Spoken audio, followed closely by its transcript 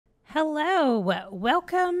Hello,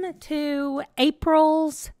 welcome to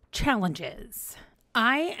April's challenges.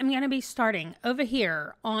 I am going to be starting over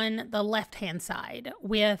here on the left-hand side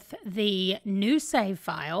with the new save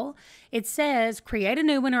file. It says create a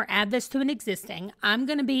new one or add this to an existing. I'm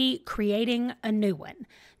going to be creating a new one.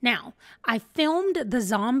 Now, I filmed the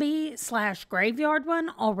zombie / graveyard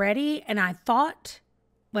one already, and I thought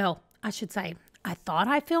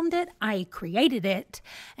I filmed it, I created it,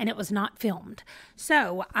 and it was not filmed.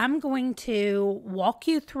 So I'm going to walk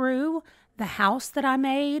you through the house that I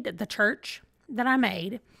made, the church that I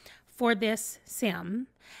made for this sim.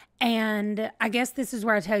 And I guess this is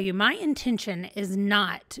where I tell you, my intention is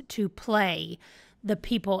not to play the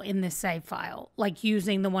people in this save file, like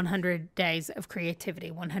using the 100 days of creativity,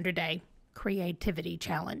 100-day creativity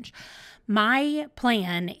challenge. My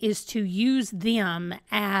plan is to use them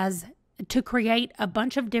to create a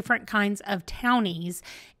bunch of different kinds of townies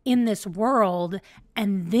in this world,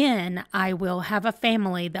 and then I will have a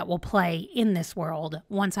family that will play in this world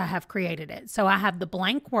once I have created it. So I have the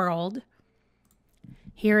blank world.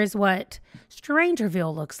 Here is what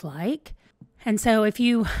Strangerville looks like. And so if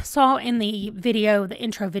you saw in the video, the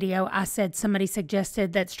intro video, I said somebody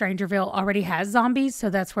suggested that Strangerville already has zombies,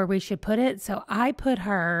 so that's where we should put it. So I put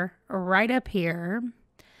her right up here.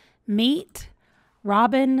 Meet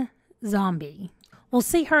Robin Zombie. We'll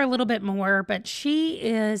see her a little bit more, but she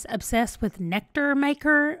is obsessed with being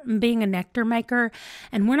a nectar maker,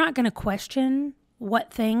 and we're not going to question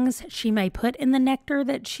what things she may put in the nectar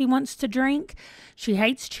that she wants to drink. She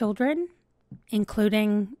hates children,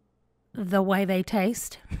 including the way they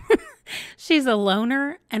taste. She's a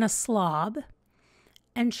loner and a slob,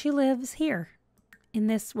 and she lives here in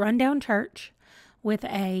this rundown church with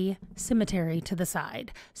a cemetery to the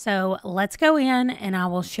side. So let's go in and I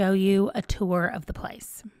will show you a tour of the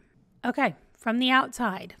place. Okay, from the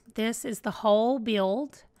outside, this is the whole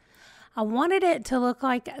build. I wanted it to look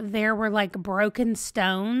like there were like broken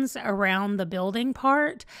stones around the building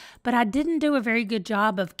part, but I didn't do a very good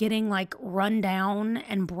job of getting like run down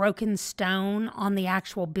and broken stone on the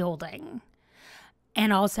actual building.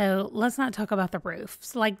 And also, let's not talk about the roof.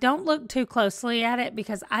 So, like, don't look too closely at it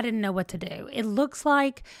because I didn't know what to do. It looks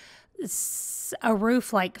like a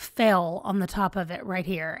roof like fell on the top of it right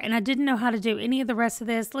here. And I didn't know how to do any of the rest of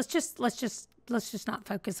this. Let's just not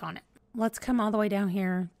focus on it. Let's come all the way down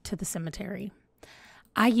here to the cemetery.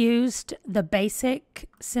 I used the basic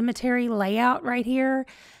cemetery layout right here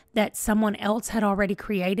that someone else had already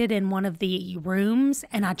created in one of the rooms,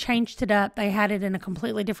 and I changed it up. They had it in a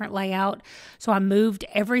completely different layout, so I moved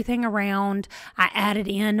everything around. I added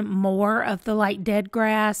in more of the like dead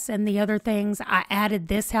grass and the other things. I added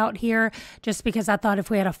this out here just because I thought if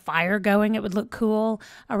we had a fire going, it would look cool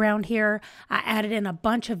around here. I added in a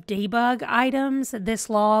bunch of debug items, this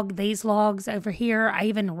log, these logs over here. I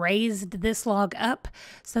even raised this log up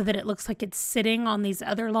so that it looks like it's sitting on these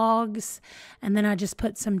other logs, and then I just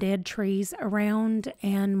put some dead trees around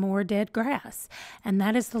and more dead grass. And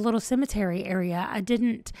that is the little cemetery area. I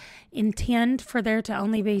didn't intend for there to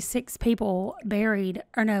only be 6 people buried.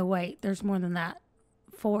 Or no, wait, there's more than that.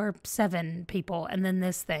 7 people and then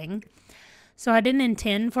this thing. So I didn't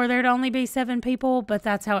intend for there to only be 7 people, but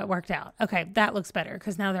that's how it worked out. Okay, that looks better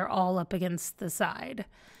because now they're all up against the side.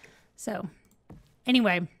 So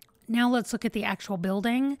anyway, now let's look at the actual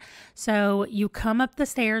building. So you come up the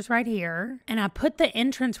stairs right here, and I put the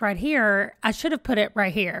entrance right here. I should have put it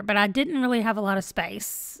right here, but I didn't really have a lot of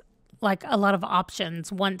space, like a lot of options.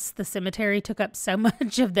 Once the cemetery took up so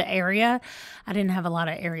much of the area, I didn't have a lot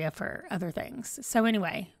of area for other things. So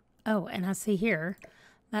anyway, oh, and I see here,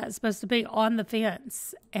 that's supposed to be on the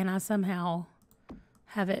fence, and I somehow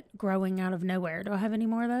have it growing out of nowhere. Do I have any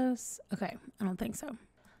more of those? Okay, I don't think so.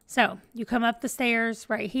 So you come up the stairs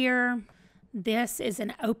right here. This is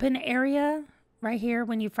an open area right here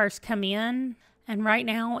when you first come in. And right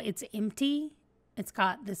now it's empty. It's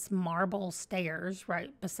got this marble stairs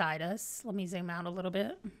right beside us. Let me zoom out a little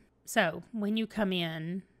bit. So when you come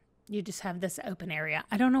in, you just have this open area.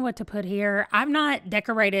 I don't know what to put here. I've not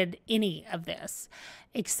decorated any of this,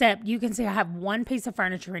 except you can see I have one piece of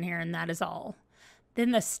furniture in here, and that is all.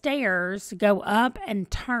 Then the stairs go up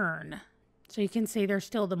and turn. So you can see there's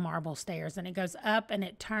still the marble stairs, and it goes up and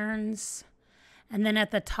it turns. And then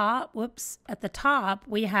at the top,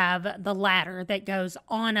 we have the ladder that goes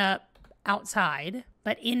on up outside.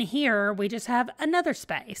 But in here, we just have another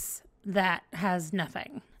space that has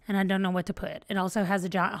nothing. And I don't know what to put. It also has a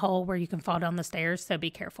giant hole where you can fall down the stairs, so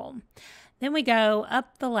be careful. Then we go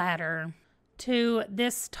up the ladder to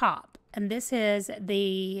this top. And this is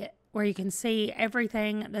where you can see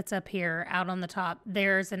everything that's up here out on the top.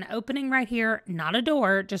 There's an opening right here, not a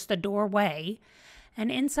door, just a doorway.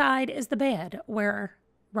 And inside is the bed where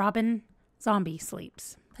Robin Zombie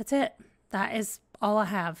sleeps. That's it. That is all I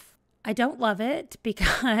have. I don't love it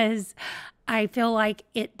because I feel like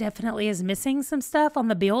it definitely is missing some stuff on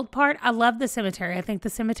the build part. I love the cemetery. I think the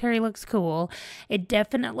cemetery looks cool. It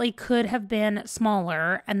definitely could have been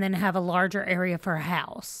smaller and then have a larger area for a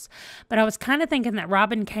house. But I was kind of thinking that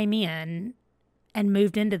Robin came in and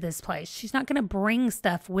moved into this place. She's not going to bring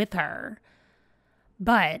stuff with her.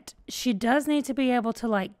 But she does need to be able to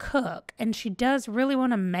like cook, and she does really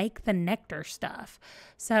want to make the nectar stuff.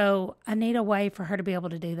 So I need a way for her to be able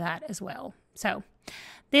to do that as well. So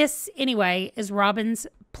this anyway is Robin's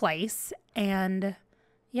place, and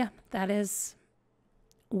yeah, that is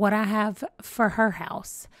what I have for her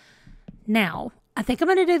house. Now, I think I'm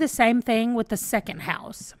going to do the same thing with the second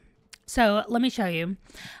house. So let me show you.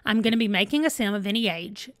 I'm going to be making a sim of any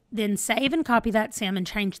age, then save and copy that sim and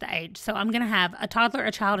change the age. So I'm going to have a toddler,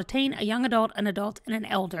 a child, a teen, a young adult, an adult, and an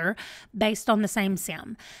elder based on the same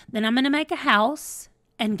sim. Then I'm going to make a house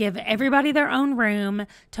and give everybody their own room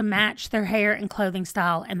to match their hair and clothing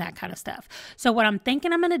style and that kind of stuff. So what I'm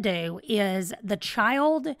thinking I'm going to do is the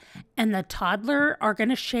child and the toddler are going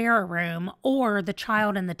to share a room, or the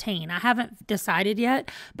child and the teen. I haven't decided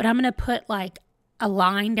yet, but I'm going to put like a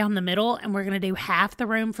line down the middle, and we're going to do half the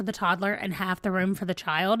room for the toddler and half the room for the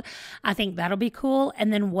child. I think that'll be cool.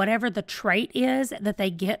 And then whatever the trait is that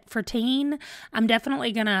they get for teen, I'm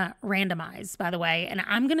definitely going to randomize, by the way. And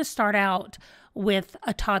I'm going to start out with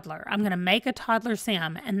a toddler. I'm going to make a toddler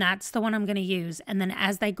sim, and that's the one I'm going to use. And then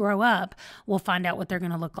as they grow up, we'll find out what they're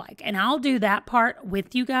going to look like. And I'll do that part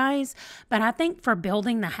with you guys. But I think for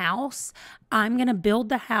building the house, I'm going to build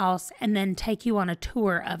the house and then take you on a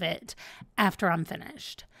tour of it after I'm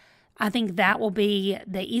finished. I think that will be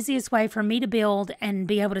the easiest way for me to build and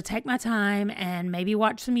be able to take my time and maybe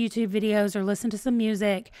watch some YouTube videos or listen to some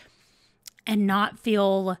music and not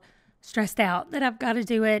feel stressed out that I've got to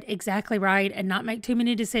do it exactly right and not make too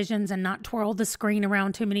many decisions and not twirl the screen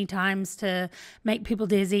around too many times to make people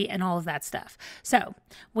dizzy and all of that stuff. So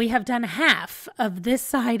we have done half of this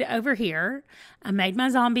side over here. I made my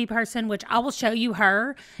zombie person, which I will show you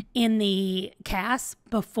her in the cast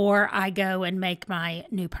before I go and make my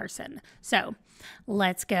new person. So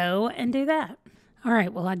let's go and do that. All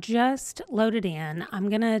right, well, I just loaded in. I'm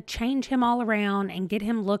going to change him all around and get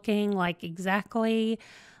him looking like exactly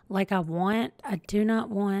like I want. I do not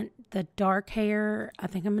want the dark hair. I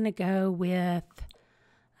think I'm going to go with,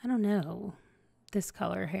 I don't know, this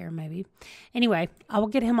color hair maybe. Anyway, I will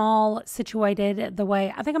get him all situated the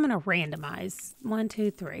way, I think I'm going to randomize. 1,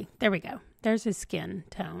 2, 3. There we go. There's his skin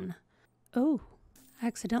tone. Oh, I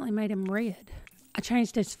accidentally made him red. I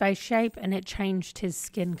changed his face shape and it changed his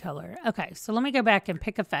skin color. Okay, so let me go back and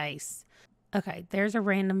pick a face. Okay, there's a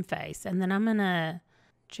random face. And then I'm going to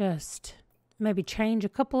just maybe change a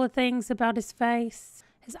couple of things about his face.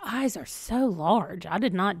 His eyes are so large. I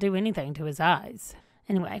did not do anything to his eyes.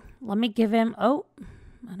 Anyway, let me give him, oh,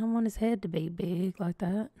 I don't want his head to be big like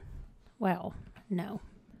that. Well, no.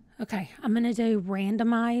 Okay, I'm going to do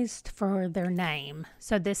randomized for their name.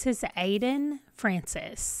 So this is Aiden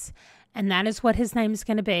Francis, and that is what his name is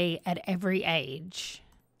going to be at every age.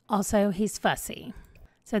 Also, he's fussy.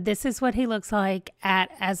 So this is what he looks like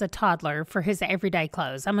as a toddler for his everyday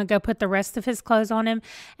clothes. I'm going to go put the rest of his clothes on him,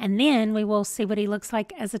 and then we will see what he looks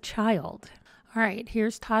like as a child. All right,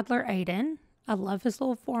 here's toddler Aiden. I love his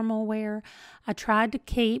little formal wear. I tried to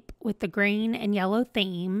keep with the green and yellow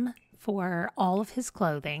theme for all of his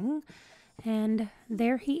clothing, and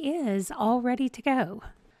there he is, all ready to go.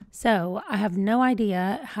 So I have no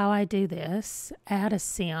idea how I do this. Add a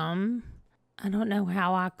sim. I don't know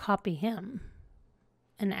how I copy him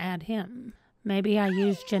and add him. Maybe I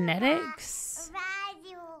use genetics.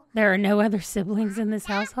 There are no other siblings in this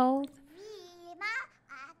household.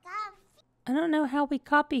 I don't know how we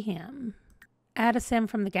copy him. Add a sim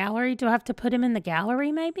from the gallery. Do I have to put him in the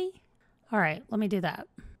gallery maybe? All right, let me do that.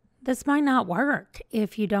 This might not work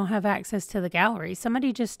if you don't have access to the gallery.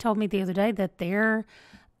 Somebody just told me the other day that their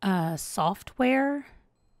software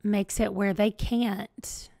makes it where they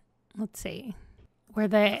can't, let's see, where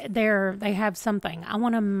they have something. I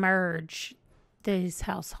want to merge these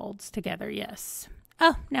households together. Yes.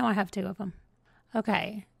 Oh, now I have 2 of them.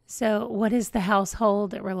 Okay. So what is the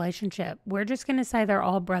household relationship? We're just going to say they're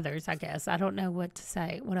all brothers, I guess. I don't know what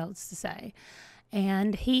else to say.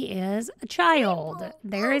 And he is a child.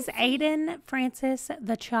 There is Aiden Francis,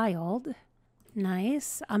 the child.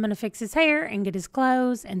 Nice. I'm going to fix his hair and get his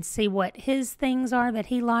clothes and see what his things are that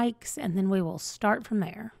he likes. And then we will start from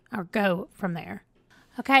there or go from there.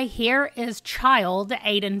 Okay, here is child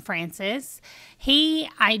Aiden Francis.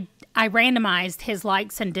 I randomized his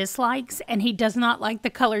likes and dislikes, and he does not like the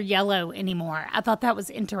color yellow anymore. I thought that was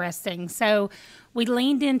interesting. So we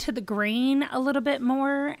leaned into the green a little bit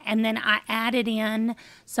more, and then I added in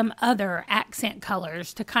some other accent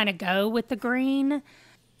colors to kind of go with the green.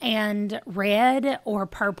 And red or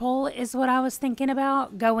purple is what I was thinking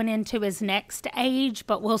about going into his next age,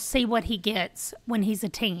 but we'll see what he gets when he's a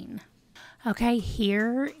teen. Okay,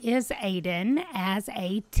 here is Aiden as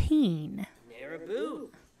a teen. Marabou.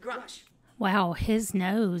 Grosh. Wow, his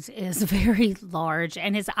nose is very large,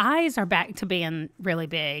 and his eyes are back to being really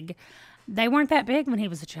big. They weren't that big when he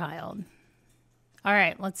was a child. All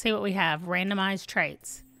right, let's see what we have. Randomized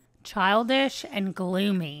traits. Childish and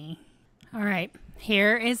gloomy. All right,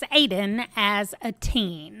 here is Aiden as a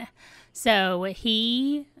teen. So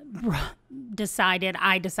I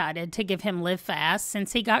decided to give him live fast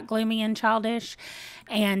since he got gloomy and childish,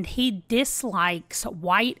 and he dislikes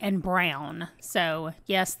white and brown. So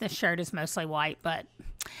yes, this shirt is mostly white, but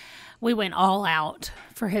we went all out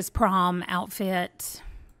for his prom outfit.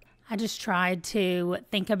 I just tried to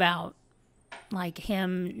think about like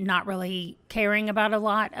him not really caring about a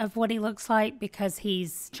lot of what he looks like because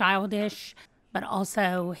he's childish. But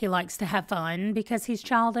also he likes to have fun because he's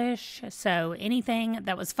childish. So anything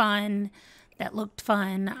that was fun, that looked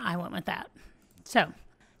fun, I went with that. So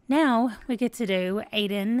now we get to do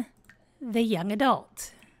Aiden, the young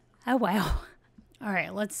adult. Oh, wow. All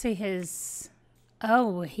right, let's see his...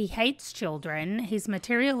 Oh, he hates children. He's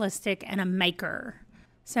materialistic and a maker.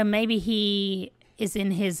 So maybe he is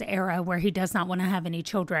in his era where he does not want to have any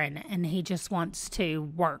children and he just wants to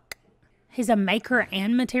work. He's a maker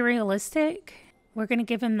and materialistic. We're going to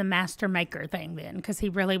give him the master maker thing then because he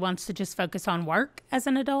really wants to just focus on work as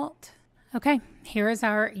an adult. Okay, here is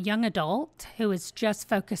our young adult who is just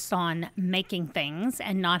focused on making things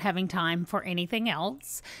and not having time for anything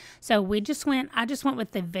else. So I just went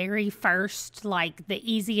with the very first, like the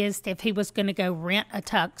easiest. If he was going to go rent a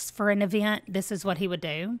tux for an event, this is what he would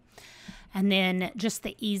do. And then just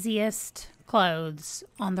the easiest clothes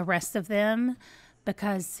on the rest of them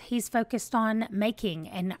because he's focused on making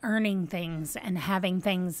and earning things and having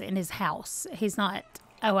things in his house. He's not,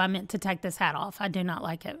 oh, I meant to take this hat off. I do not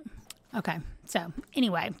like it. Okay, so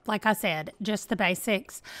anyway, like I said, just the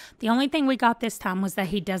basics. The only thing we got this time was that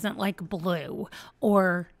he doesn't like blue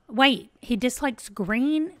or, wait, he dislikes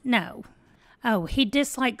green? No. Oh, he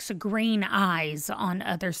dislikes green eyes on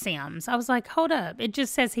other Sims. I was like, hold up. It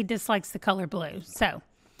just says he dislikes the color blue. So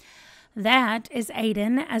that is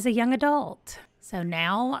Aiden as a young adult. So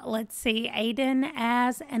now let's see Aiden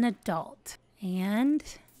as an adult. And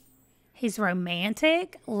he's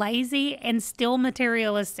romantic, lazy, and still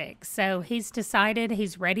materialistic. So he's decided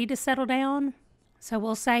he's ready to settle down. So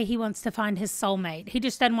we'll say he wants to find his soulmate. He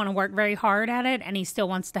just doesn't want to work very hard at it, and he still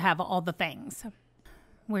wants to have all the things.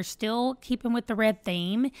 We're still keeping with the red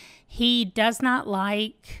theme. He does not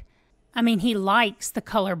like, he likes the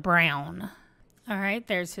color brown. All right,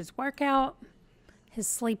 there's his workout, his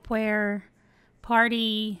sleepwear,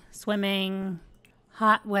 party, swimming,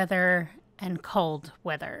 hot weather, and cold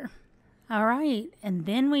weather. All right, and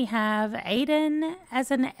then we have Aiden as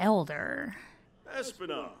an elder.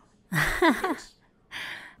 Espinal.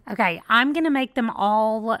 Okay, I'm going to make them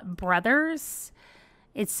all brothers.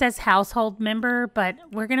 It says household member, but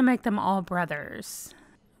we're going to make them all brothers.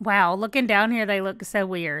 Wow, looking down here, they look so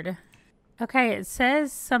weird. Okay, it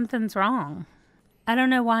says something's wrong. I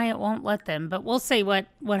don't know why it won't let them, but we'll see what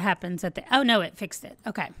happens at the... Oh, no, it fixed it.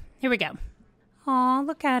 Okay, here we go. Aw,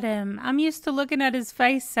 look at him. I'm used to looking at his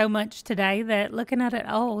face so much today that looking at it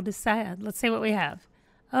old is sad. Let's see what we have.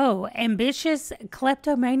 Oh, ambitious,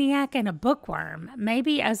 kleptomaniac, and a bookworm.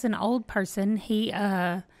 Maybe as an old person, he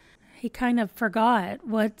kind of forgot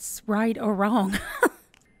what's right or wrong.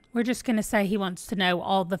 We're just going to say he wants to know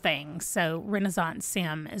all the things. So Renaissance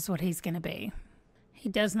Sim is what he's going to be. He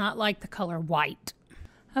does not like the color white.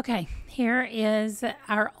 Okay, here is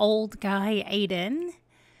our old guy, Aiden.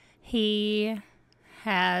 He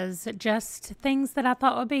has just things that I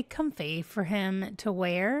thought would be comfy for him to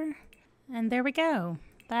wear. And there we go.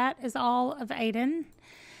 That is all of Aiden.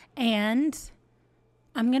 And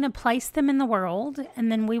I'm going to place them in the world,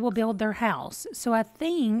 and then we will build their house. So I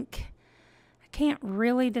think I can't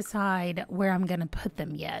really decide where I'm going to put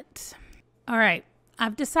them yet. All right.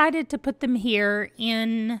 I've decided to put them here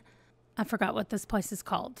in, I forgot what this place is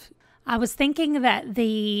called. I was thinking that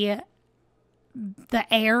the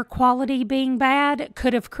air quality being bad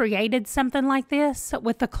could have created something like this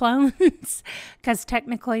with the clones, because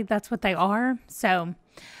technically that's what they are. So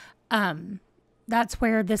that's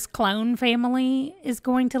where this clone family is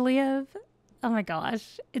going to live. Oh my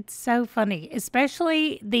gosh, it's so funny,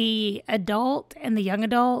 especially the adult and the young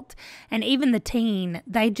adult and even the teen.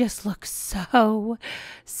 They just look so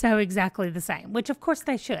exactly the same, which of course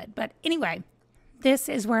they should. But anyway, this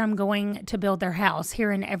is where I'm going to build their house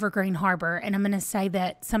here in Evergreen Harbor. And I'm going to say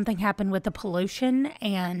that something happened with the pollution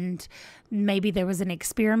and maybe there was an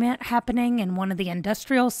experiment happening in one of the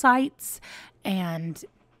industrial sites and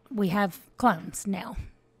we have clones now.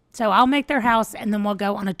 So I'll make their house and then we'll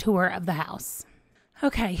go on a tour of the house.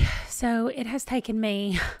 Okay, so it has taken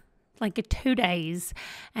me like 2 days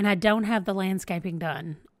and I don't have the landscaping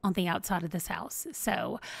done on the outside of this house.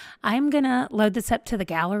 So I'm going to load this up to the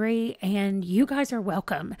gallery and you guys are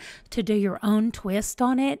welcome to do your own twist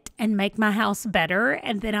on it and make my house better.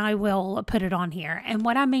 And then I will put it on here. And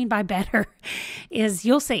what I mean by better is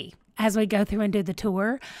you'll see as we go through and do the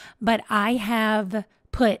tour, but I have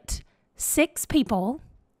put 6 people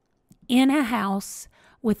in a house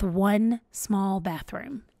with 1 small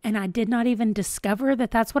bathroom. And I did not even discover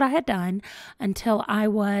that that's what I had done until I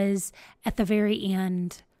was at the very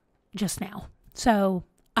end just now. So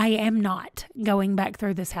I am not going back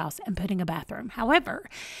through this house and putting a bathroom. However,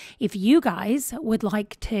 if you guys would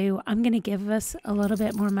like to, I'm going to give us a little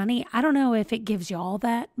bit more money. I don't know if it gives y'all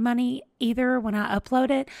that money either when I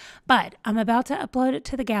upload it, but I'm about to upload it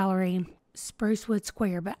to the gallery, Sprucewood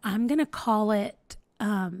Square, but I'm going to call it,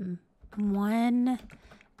 1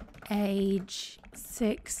 age,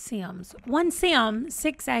 6 Sims. 1 Sim,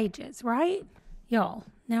 6 ages, right? Y'all,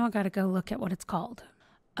 now I got to go look at what it's called.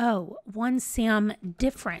 Oh, 1 Sim,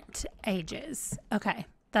 different ages. Okay,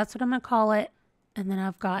 that's what I'm going to call it. And then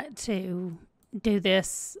I've got to do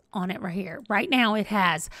this on it right here. Right now it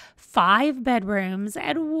has 5 bedrooms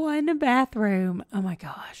and 1 bathroom. Oh my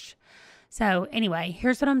gosh. So anyway,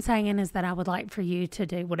 here's what I'm saying is that I would like for you to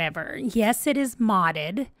do whatever. Yes, it is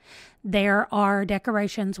modded. There are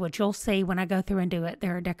decorations, which you'll see when I go through and do it.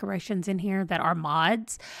 There are decorations in here that are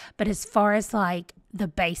mods. But as far as like the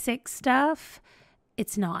basic stuff,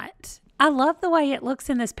 it's not. I love the way it looks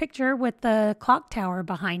in this picture with the clock tower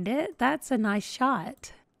behind it. That's a nice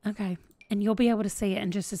shot. Okay, and you'll be able to see it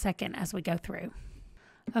in just a second as we go through.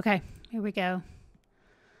 Okay, here we go.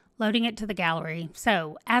 Loading it to the gallery.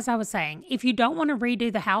 So as I was saying, if you don't want to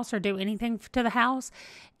redo the house or do anything to the house,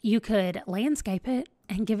 you could landscape it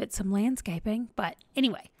and give it some landscaping. But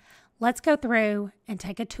anyway, let's go through and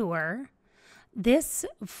take a tour. This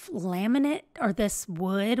laminate or this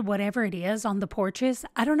wood, whatever it is on the porches,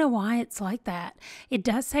 I don't know why it's like that. It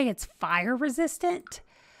does say it's fire resistant.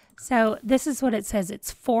 So this is what it says.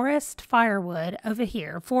 It's forest firewood over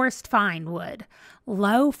here, forest fine wood,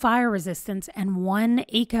 low fire resistance, and 1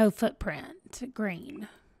 eco footprint green.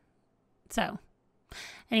 So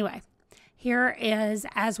anyway, here is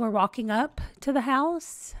as we're walking up to the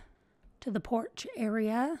house, to the porch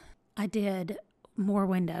area. I did more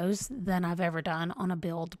windows than I've ever done on a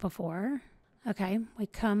build before. Okay, we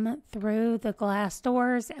come through the glass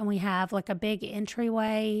doors and we have like a big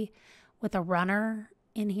entryway with a runner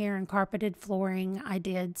in here and carpeted flooring. I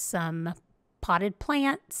did some potted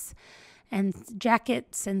plants and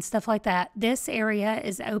jackets and stuff like that. This area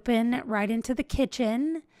is open right into the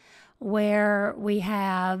kitchen where we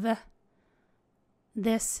have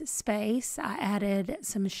this space. I added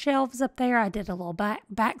some shelves up there. I did a little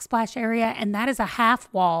backsplash area, and that is a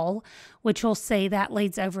half wall, which you'll see that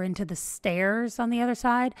leads over into the stairs on the other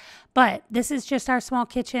side. But this is just our small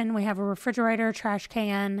kitchen. We have a refrigerator, trash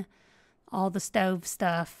can, all the stove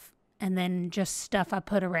stuff, and then just stuff I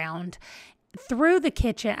put around. Through the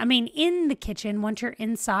kitchen, in the kitchen, once you're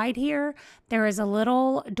inside here, there is a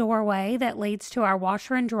little doorway that leads to our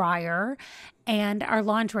washer and dryer and our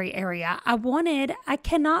laundry area. I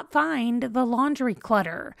cannot find the laundry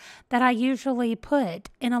clutter that I usually put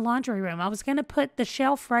in a laundry room. I was going to put the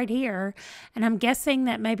shelf right here, and I'm guessing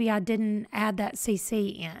that maybe I didn't add that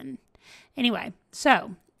CC in. Anyway,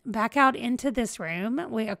 so back out into this room.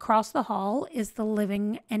 Across the hall is the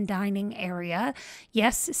living and dining area.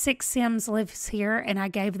 Yes, 6 Sims lives here, and I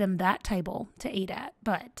gave them that table to eat at.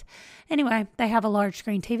 But anyway, they have a large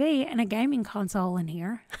screen TV and a gaming console in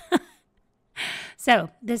here. So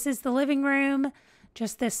this is the living room,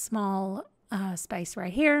 just this small space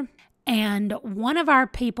right here. And one of our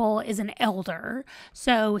people is an elder,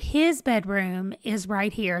 so his bedroom is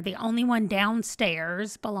right here. The only one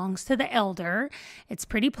downstairs belongs to the elder. It's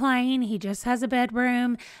pretty plain. He just has a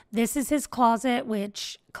bedroom. This is his closet,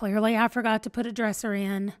 which clearly I forgot to put a dresser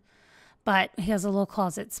in, but he has a little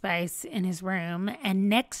closet space in his room. And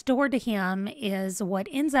next door to him is what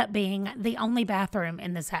ends up being the only bathroom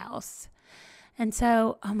in this house. And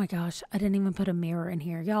so, oh my gosh, I didn't even put a mirror in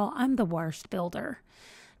here. Y'all, I'm the worst builder.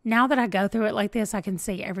 Now that I go through it like this, I can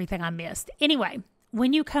see everything I missed. Anyway,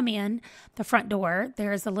 when you come in the front door,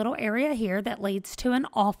 there is a little area here that leads to an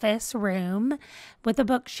office room with a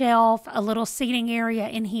bookshelf, a little seating area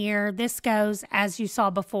in here. This goes, as you saw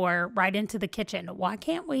before, right into the kitchen. Why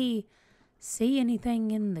can't we see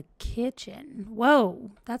anything in the kitchen?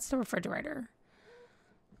 Whoa, that's the refrigerator.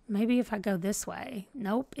 Maybe if I go this way.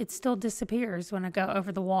 Nope, it still disappears when I go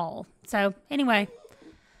over the wall. So anyway,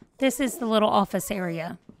 this is the little office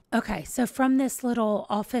area. Okay, so from this little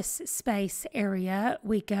office space area,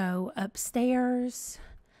 we go upstairs.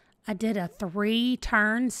 I did a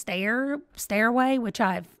 3-turn stairway, which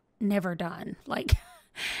I've never done.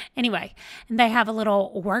 Anyway, and they have a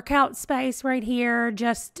little workout space right here.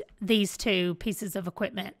 Just these 2 pieces of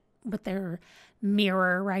equipment with their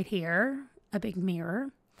mirror right here, a big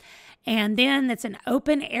mirror. And then it's an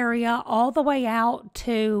open area all the way out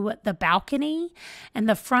to the balcony. And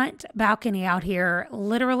the front balcony out here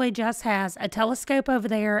literally just has a telescope over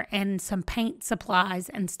there and some paint supplies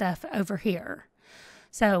and stuff over here.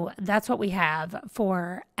 So that's what we have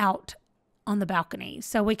for out on the balcony.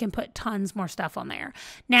 So we can put tons more stuff on there.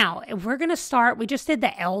 Now, if we're going to start, we just did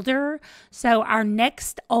the elder. So our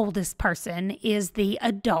next oldest person is the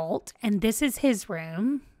adult, and this is his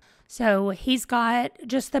room. So he's got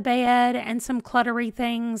just the bed and some cluttery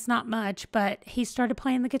things, not much, but he started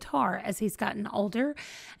playing the guitar as he's gotten older.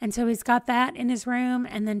 And so he's got that in his room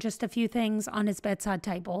and then just a few things on his bedside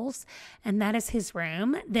tables. And that is his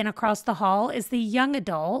room. Then across the hall is the young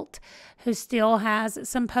adult who still has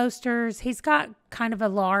some posters. He's got kind of a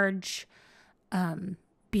large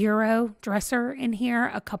bureau dresser in here,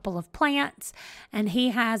 a couple of plants, and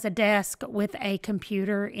he has a desk with a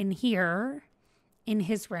computer in here in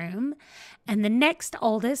his room. And the next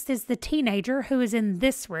oldest is the teenager who is in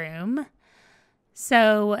this room.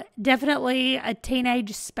 So definitely a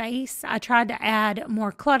teenage space. I tried to add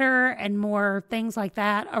more clutter and more things like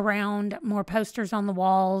that around, more posters on the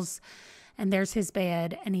walls. And there's his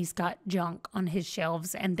bed, and he's got junk on his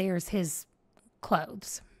shelves, and there's his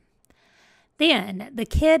clothes. Then the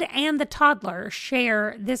kid and the toddler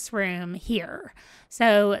share this room here.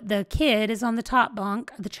 So the kid is on the top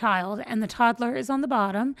bunk, the child, and the toddler is on the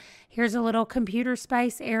bottom. Here's a little computer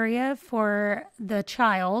space area for the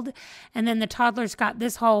child. And then the toddler's got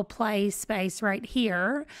this whole play space right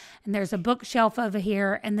here. And there's a bookshelf over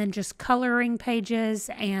here, and then just coloring pages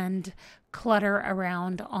and clutter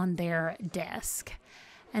around on their desk.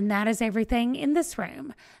 And that is everything in this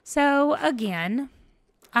room. So again,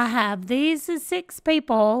 I have these 6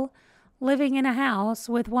 people living in a house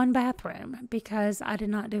with 1 bathroom because I did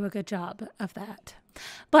not do a good job of that.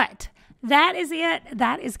 But that is it.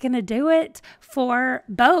 That is going to do it for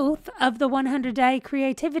both of the 100-day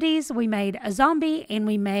creativities. We made a zombie and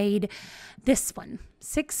we made this one.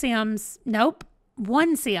 6 Sims. Nope.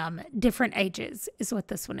 1 Sim, different ages is what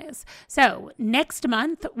this one is. So next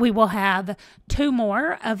month, we will have 2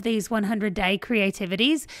 more of these 100-day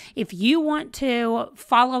creativities. If you want to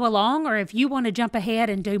follow along or if you want to jump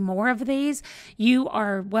ahead and do more of these, you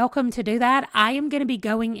are welcome to do that. I am going to be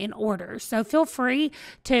going in order. So feel free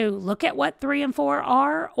to look at what 3 and 4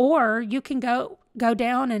 are, or you can go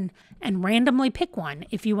down and randomly pick one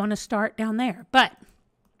if you want to start down there. But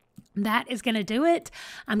that is going to do it.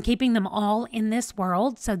 I'm keeping them all in this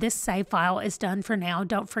world. So this save file is done for now.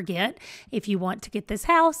 Don't forget, if you want to get this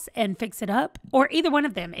house and fix it up, or either one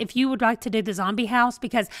of them, if you would like to do the zombie house,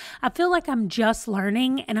 because I feel like I'm just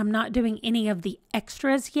learning and I'm not doing any of the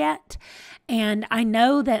extras yet. And I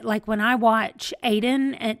know that like when I watch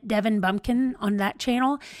Aiden at Devin Bumpkin on that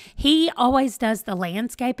channel, he always does the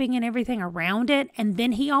landscaping and everything around it. And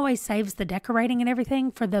then he always saves the decorating and everything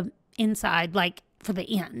for the inside, like for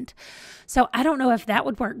the end. So I don't know if that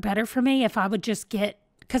would work better for me if I would just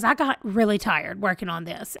because I got really tired working on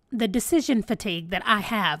this. The decision fatigue that I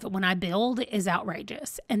have when I build is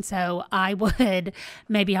outrageous. And so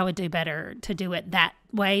maybe I would do better to do it that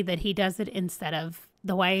way that he does it instead of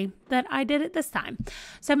the way that I did it this time.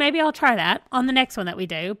 So maybe I'll try that on the next one that we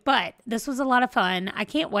do. But this was a lot of fun. I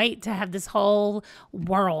can't wait to have this whole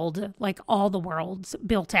world, like all the worlds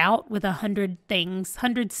built out with 100 things,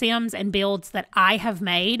 100 Sims and builds that I have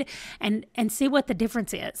made, and see what the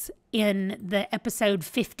difference is in the episode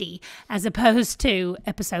 50 as opposed to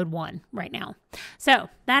episode 1 right now. So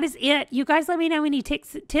that is it. You guys let me know any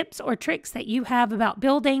tips or tricks that you have about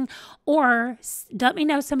building, or let me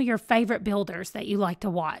know some of your favorite builders that you like to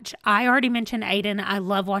watch. I already mentioned Aiden. I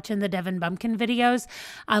love watching the Devin Bumpkin videos.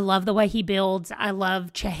 I love the way he builds. I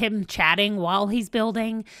love him chatting while he's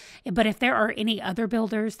building. But if there are any other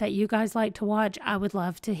builders that you guys like to watch, I would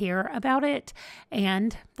love to hear about it.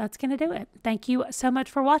 And that's going to do it. Thank you so much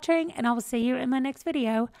for watching. watching, and I will see you in my next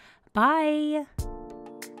video. Bye.